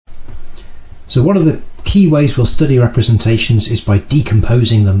So one of the key ways we'll study representations is by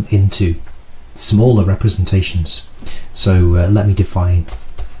decomposing them into smaller representations. So let me define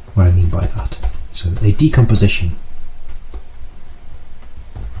what I mean by that. So a decomposition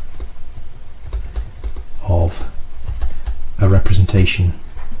of a representation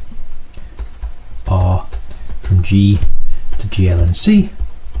R from G to GLNC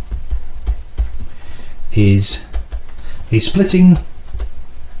is a splitting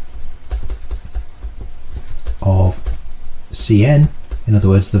of Cn, in other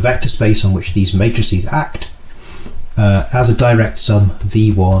words the vector space on which these matrices act, as a direct sum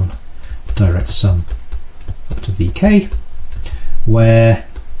V1 direct sum up to Vk, where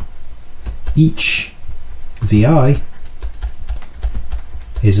each Vi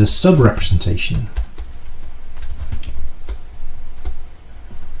is a subrepresentation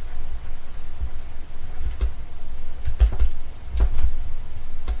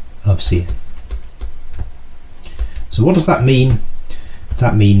of Cn. So what does that mean?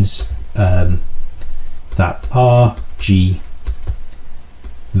 That means that R, G,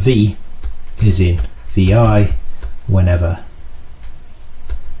 V is in Vi whenever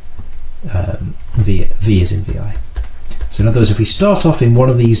v is in Vi. So in other words, if we start off in one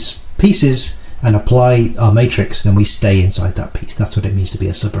of these pieces and apply our matrix, then we stay inside that piece. That's what it means to be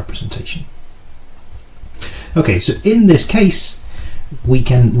a subrepresentation. Okay, so in this case, we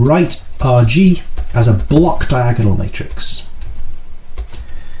can write Rg as a block diagonal matrix.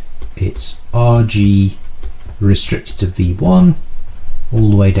 It's Rg restricted to V1 all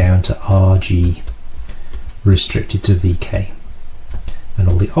the way down to Rg restricted to Vk, and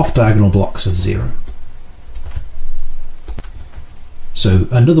all the off diagonal blocks of 0. So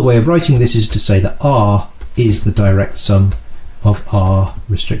another way of writing this is to say that R is the direct sum of R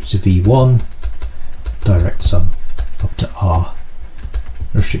restricted to V1 direct sum up to R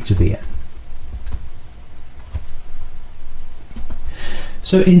restricted to Vn.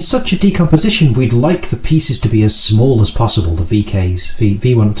 So in such a decomposition, we'd like the pieces to be as small as possible, the VKs,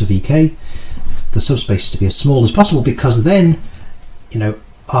 V1 up to Vk, the subspaces to be as small as possible, because then, you know,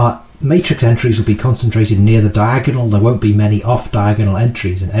 our matrix entries will be concentrated near the diagonal. There won't be many off diagonal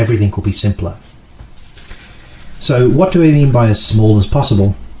entries and everything will be simpler. So what do we mean by as small as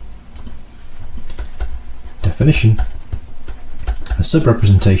possible? Definition: a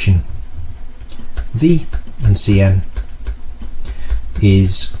subrepresentation V and Cn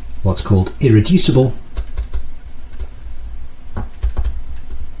is what's called irreducible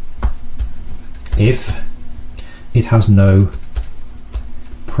if it has no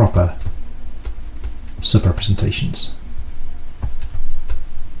proper subrepresentations.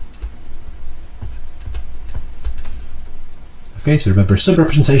 Okay, so remember,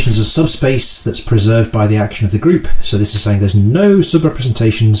 subrepresentation is a subspace that's preserved by the action of the group. So this is saying there's no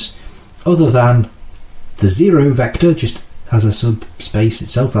subrepresentations other than the 0 vector, just as a subspace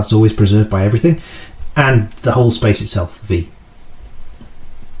itself, that's always preserved by everything, and the whole space itself, V.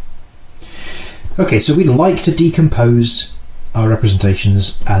 Okay, so we'd like to decompose our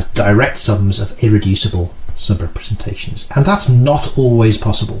representations as direct sums of irreducible subrepresentations, and that's not always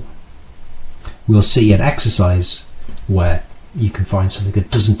possible. We'll see an exercise where you can find something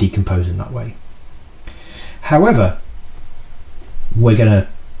that doesn't decompose in that way. However, we're going to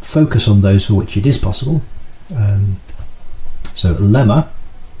focus on those for which it is possible. So lemma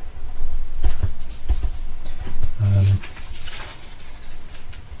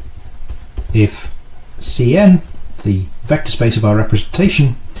if Cn, the vector space of our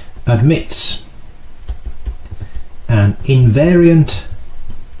representation, admits an invariant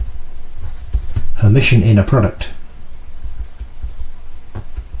Hermitian inner product,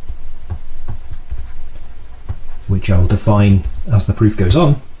 which I'll define as the proof goes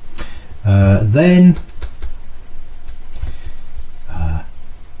on, then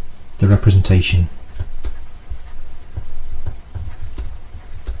the representation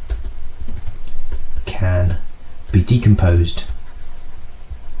can be decomposed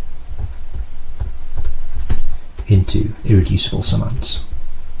into irreducible summands.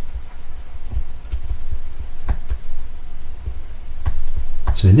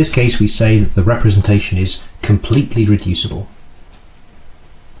 So in this case we say that the representation is completely reducible.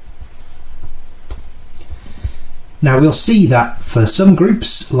 Now we'll see that for some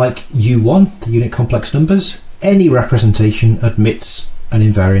groups like U1, the unit complex numbers, any representation admits an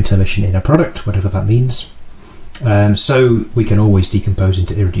invariant Hermitian inner product, whatever that means. So we can always decompose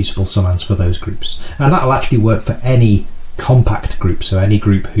into irreducible summands for those groups. And that'll actually work for any compact group, so any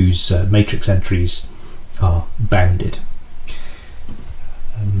group whose matrix entries are bounded.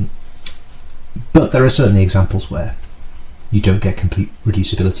 But there are certainly examples where you don't get complete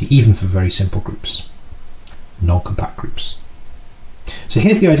reducibility, even for very simple groups, non-compact groups. So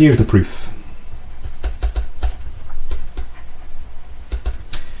here's the idea of the proof.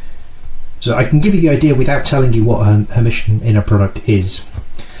 So I can give you the idea without telling you what a Hermitian inner product is.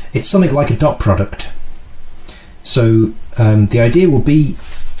 It's something like a dot product. So the idea will be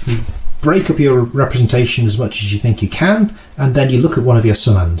you break up your representation as much as you think you can, and then you look at one of your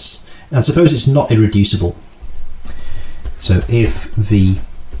summands. And suppose it's not irreducible. So if V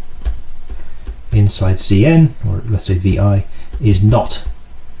inside Cn, or let's say Vi, is not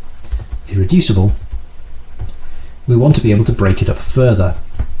irreducible, we want to be able to break it up further.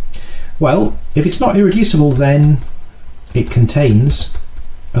 Well, if it's not irreducible, then it contains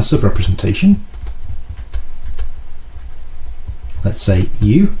a subrepresentation. Let's say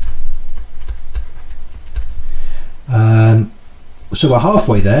U. So we're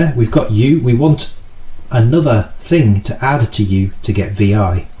halfway there. We've got U. We want another thing to add to U to get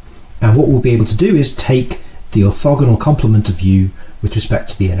Vi. And what we'll be able to do is take the orthogonal complement of U with respect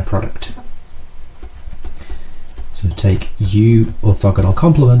to the inner product. So take U orthogonal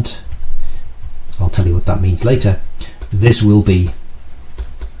complement. I'll tell you what that means later. This will be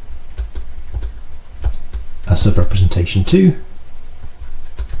a subrepresentation 2,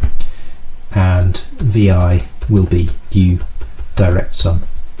 and Vi will be U direct sum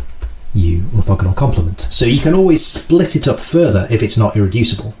U orthogonal complement. So you can always split it up further if it's not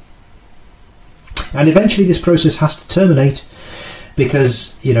irreducible. And eventually this process has to terminate,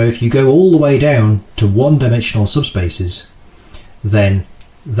 because if you go all the way down to one-dimensional subspaces, then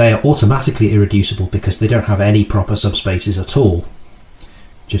they are automatically irreducible because they don't have any proper subspaces at all.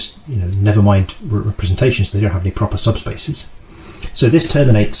 Just never mind representations, they don't have any proper subspaces. So this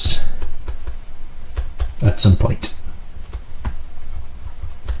terminates at some point.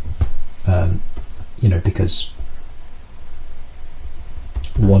 Because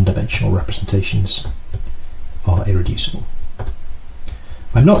one-dimensional representations are irreducible.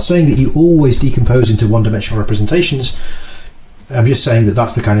 I'm not saying that you always decompose into one-dimensional representations. I'm just saying that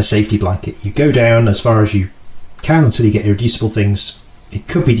that's the kind of safety blanket. You go down as far as you can until you get irreducible things. It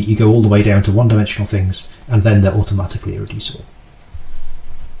could be that you go all the way down to one-dimensional things, and then they're automatically irreducible.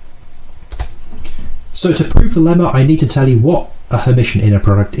 So to prove the lemma, I need to tell you what a Hermitian inner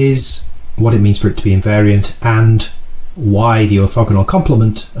product is, what it means for it to be invariant, and why the orthogonal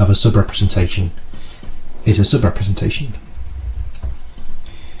complement of a subrepresentation is a subrepresentation.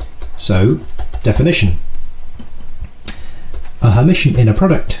 So, definition. A Hermitian inner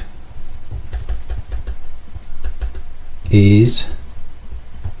product is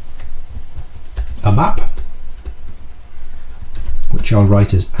a map, which I'll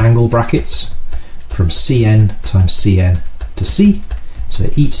write as angle brackets from Cn times Cn to C. So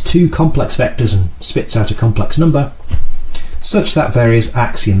it eats two complex vectors and spits out a complex number, such that various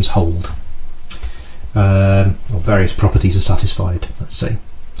axioms hold, or various properties are satisfied, let's say.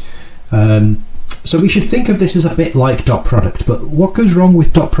 So we should think of this as a bit like dot product, but what goes wrong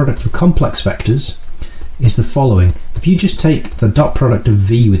with dot product for complex vectors is the following. If you just take the dot product of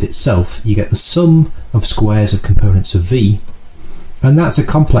V with itself, you get the sum of squares of components of V, and that's a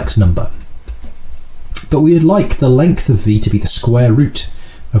complex number. But we would like the length of V to be the square root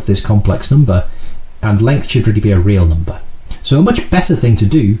of this complex number, and length should really be a real number. So a much better thing to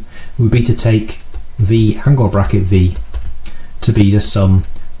do would be to take V angle bracket V to be the sum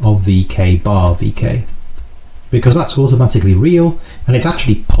of VK bar VK, because that's automatically real, and it's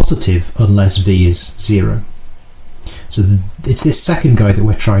actually positive unless V is 0. So it's this second guy that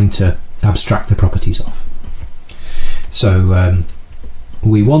we're trying to abstract the properties of. So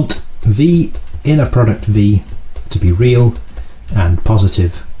we want V inner product V to be real and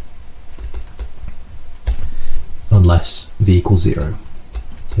positive unless V equals 0,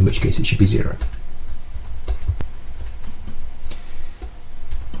 in which case it should be 0.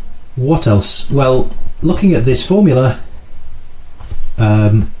 What else? Well, looking at this formula,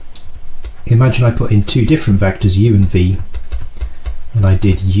 imagine I put in two different vectors, U and V, and I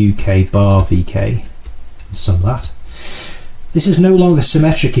did UK bar VK and sum that. This is no longer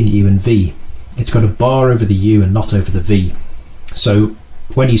symmetric in U and V. It's got a bar over the U and not over the V. So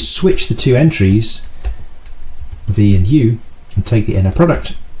when you switch the two entries, V and U, and take the inner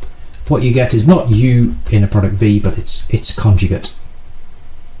product, what you get is not U inner product V, but its conjugate.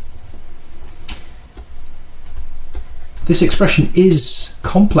 This expression is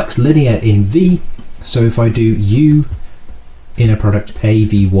complex linear in V, so if I do U inner product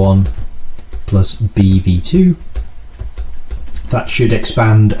AV1 plus BV2, that should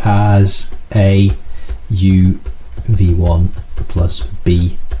expand as a U V1 plus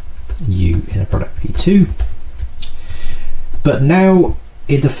B U inner product V2. But now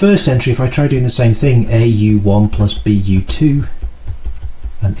in the first entry, if I try doing the same thing, AU1 plus BU2,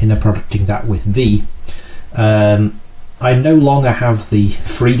 and inner producting that with V, I no longer have the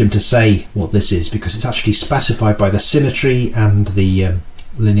freedom to say what this is, because it's actually specified by the symmetry and the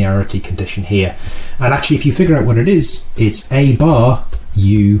linearity condition here. And actually, if you figure out what it is, it's A bar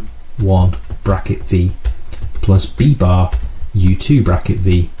U1 bracket V plus B bar U2 bracket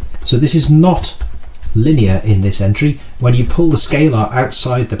V. So this is not linear in this entry. When you pull the scalar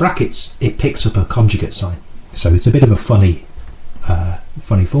outside the brackets, it picks up a conjugate sign. So it's a bit of a funny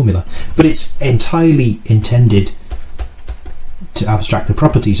formula, but it's entirely intended to abstract the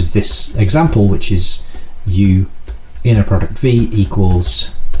properties of this example, which is U inner product V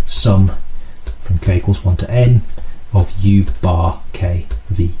equals sum from k equals 1 to n of U bar k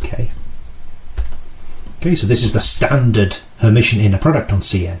V k. Okay, so this is the standard Hermitian inner product on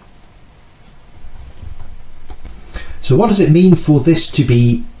Cn. So what does it mean for this to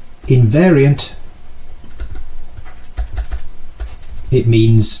be invariant? It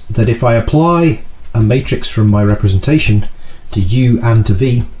means that if I apply a matrix from my representation to U and to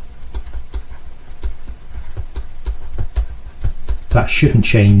V, that shouldn't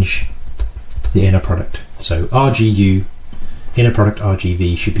change the inner product. So RGU inner product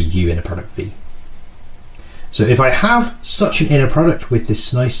RGV should be U inner product V. So if I have such an inner product with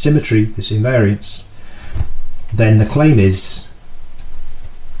this nice symmetry, this invariance, then the claim is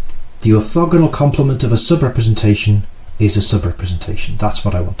the orthogonal complement of a subrepresentation is a subrepresentation. That's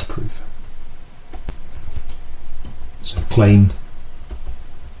what I want to prove. So claim,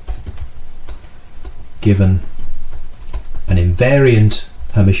 given an invariant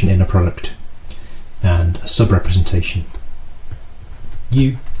Hermitian inner product and a subrepresentation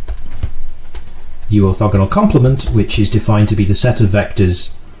U orthogonal complement, which is defined to be the set of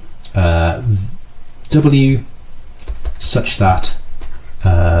vectors W such that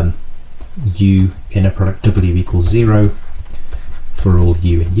U inner product W equals 0 for all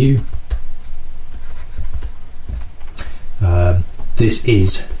U in U. This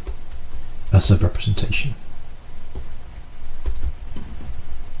is a subrepresentation.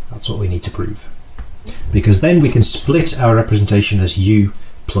 That's what we need to prove, because then we can split our representation as U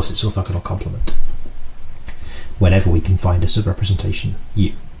plus its orthogonal complement whenever we can find a subrepresentation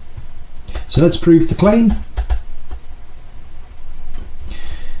U. So let's prove the claim.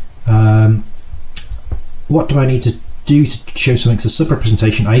 What do I need to do to show something's a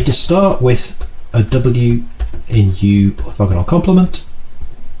subrepresentation? I need to start with a W in U orthogonal complement.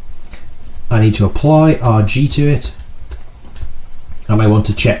 I need to apply RG to it, and I want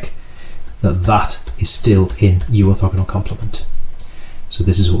to check that that is still in U orthogonal complement. So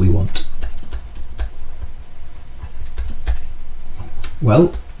this is what we want.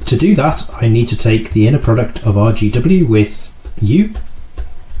 Well, to do that, I need to take the inner product of RGW with U,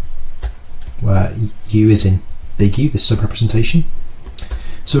 where U is in big U, this subrepresentation.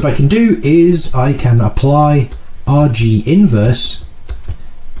 So what I can do is I can apply RG inverse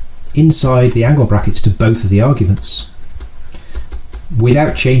inside the angle brackets to both of the arguments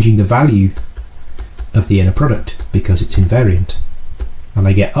without changing the value of the inner product, because it's invariant. And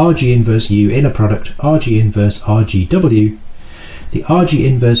I get RG inverse U inner product RG inverse RGW. The RG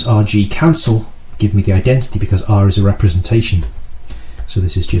inverse RG cancel, give me the identity because R is a representation. So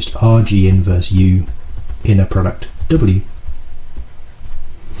this is just RG inverse U inner product W.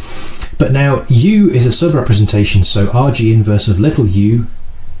 But now U is a subrepresentation, so RG inverse of little u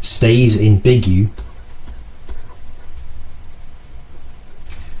stays in big U.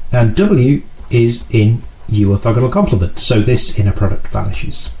 And W is in U orthogonal complement, so this inner product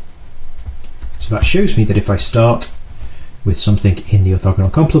vanishes. So that shows me that if I start with something in the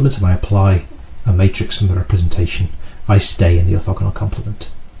orthogonal complement and I apply a matrix from the representation, I stay in the orthogonal complement.